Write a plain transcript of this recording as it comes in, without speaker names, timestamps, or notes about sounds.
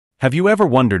Have you ever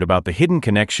wondered about the hidden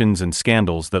connections and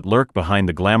scandals that lurk behind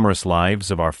the glamorous lives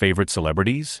of our favorite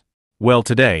celebrities? Well,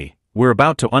 today, we're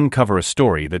about to uncover a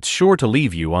story that's sure to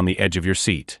leave you on the edge of your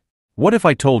seat. What if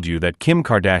I told you that Kim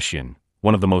Kardashian,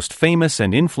 one of the most famous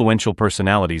and influential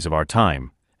personalities of our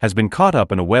time, has been caught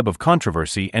up in a web of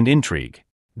controversy and intrigue?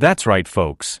 That's right,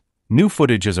 folks. New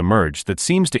footage has emerged that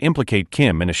seems to implicate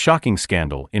Kim in a shocking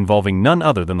scandal involving none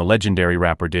other than the legendary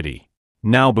rapper Diddy.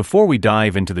 Now, before we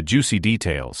dive into the juicy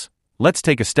details, let's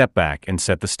take a step back and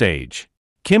set the stage.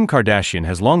 Kim Kardashian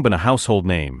has long been a household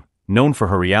name, known for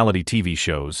her reality TV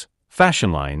shows,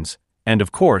 fashion lines, and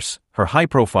of course, her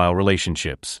high-profile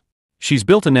relationships. She's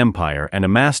built an empire and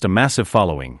amassed a massive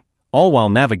following, all while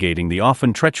navigating the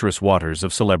often treacherous waters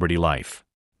of celebrity life.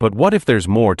 But what if there's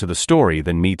more to the story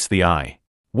than meets the eye?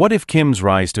 What if Kim's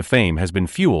rise to fame has been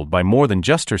fueled by more than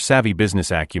just her savvy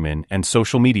business acumen and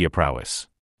social media prowess?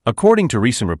 According to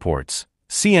recent reports,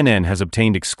 CNN has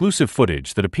obtained exclusive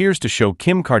footage that appears to show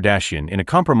Kim Kardashian in a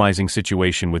compromising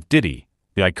situation with Diddy,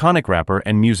 the iconic rapper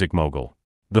and music mogul.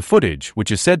 The footage,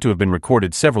 which is said to have been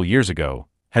recorded several years ago,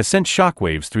 has sent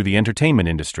shockwaves through the entertainment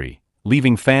industry,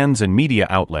 leaving fans and media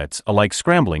outlets alike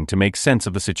scrambling to make sense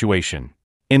of the situation.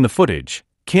 In the footage,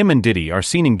 Kim and Diddy are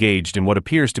seen engaged in what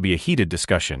appears to be a heated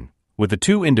discussion, with the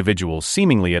two individuals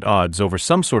seemingly at odds over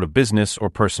some sort of business or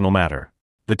personal matter.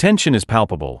 The tension is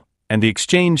palpable, and the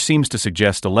exchange seems to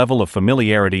suggest a level of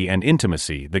familiarity and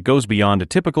intimacy that goes beyond a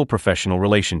typical professional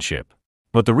relationship.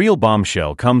 But the real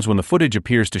bombshell comes when the footage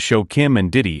appears to show Kim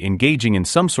and Diddy engaging in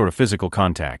some sort of physical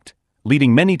contact,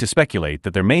 leading many to speculate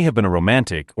that there may have been a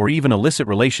romantic or even illicit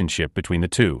relationship between the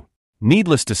two.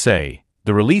 Needless to say,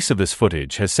 the release of this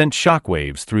footage has sent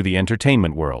shockwaves through the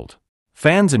entertainment world.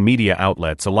 Fans and media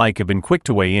outlets alike have been quick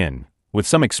to weigh in, with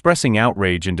some expressing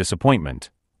outrage and disappointment,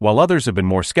 while others have been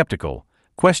more skeptical,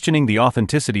 questioning the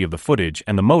authenticity of the footage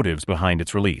and the motives behind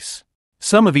its release.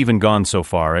 Some have even gone so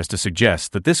far as to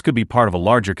suggest that this could be part of a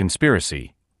larger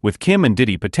conspiracy, with Kim and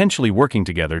Diddy potentially working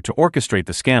together to orchestrate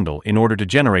the scandal in order to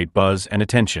generate buzz and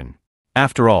attention.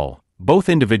 After all, both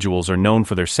individuals are known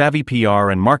for their savvy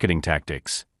PR and marketing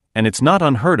tactics, and it's not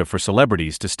unheard of for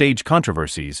celebrities to stage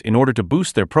controversies in order to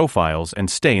boost their profiles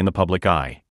and stay in the public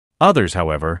eye. Others,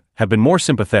 however, have been more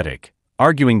sympathetic,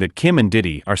 arguing that Kim and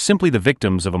Diddy are simply the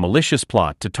victims of a malicious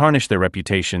plot to tarnish their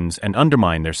reputations and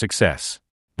undermine their success.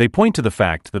 They point to the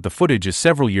fact that the footage is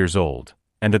several years old,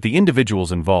 and that the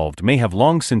individuals involved may have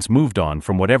long since moved on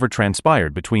from whatever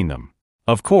transpired between them.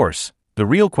 Of course, the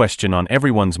real question on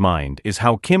everyone's mind is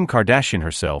how Kim Kardashian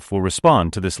herself will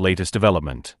respond to this latest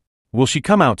development. Will she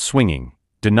come out swinging,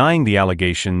 denying the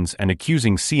allegations and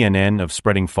accusing CNN of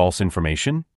spreading false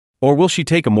information? Or will she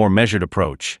take a more measured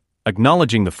approach,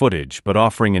 acknowledging the footage but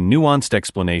offering a nuanced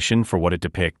explanation for what it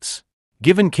depicts?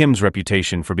 Given Kim's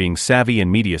reputation for being savvy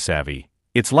and media savvy,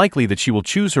 it's likely that she will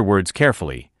choose her words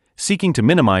carefully, seeking to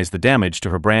minimize the damage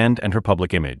to her brand and her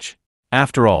public image.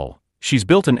 After all, she's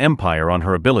built an empire on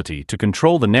her ability to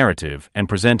control the narrative and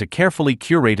present a carefully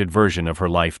curated version of her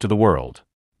life to the world.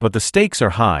 But the stakes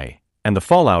are high, and the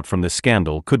fallout from this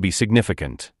scandal could be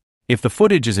significant. If the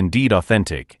footage is indeed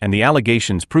authentic and the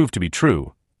allegations prove to be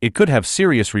true, it could have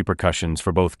serious repercussions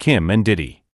for both Kim and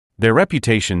Diddy. Their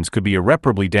reputations could be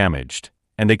irreparably damaged,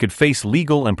 and they could face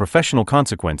legal and professional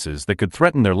consequences that could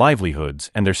threaten their livelihoods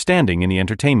and their standing in the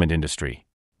entertainment industry.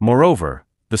 Moreover,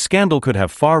 the scandal could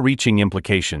have far-reaching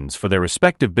implications for their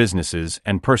respective businesses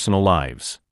and personal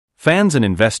lives. Fans and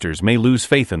investors may lose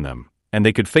faith in them, and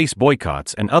they could face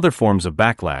boycotts and other forms of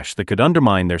backlash that could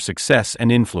undermine their success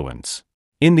and influence.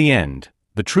 In the end,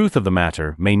 the truth of the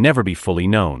matter may never be fully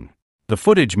known. The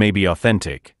footage may be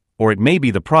authentic, or it may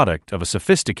be the product of a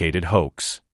sophisticated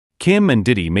hoax. Kim and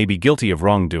Diddy may be guilty of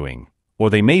wrongdoing, or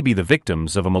they may be the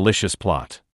victims of a malicious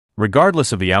plot.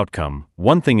 Regardless of the outcome,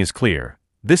 one thing is clear: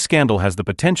 this scandal has the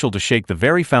potential to shake the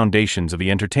very foundations of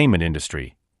the entertainment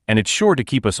industry, and it's sure to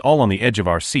keep us all on the edge of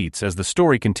our seats as the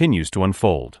story continues to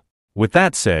unfold. With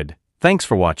that said, thanks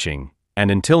for watching,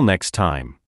 and until next time.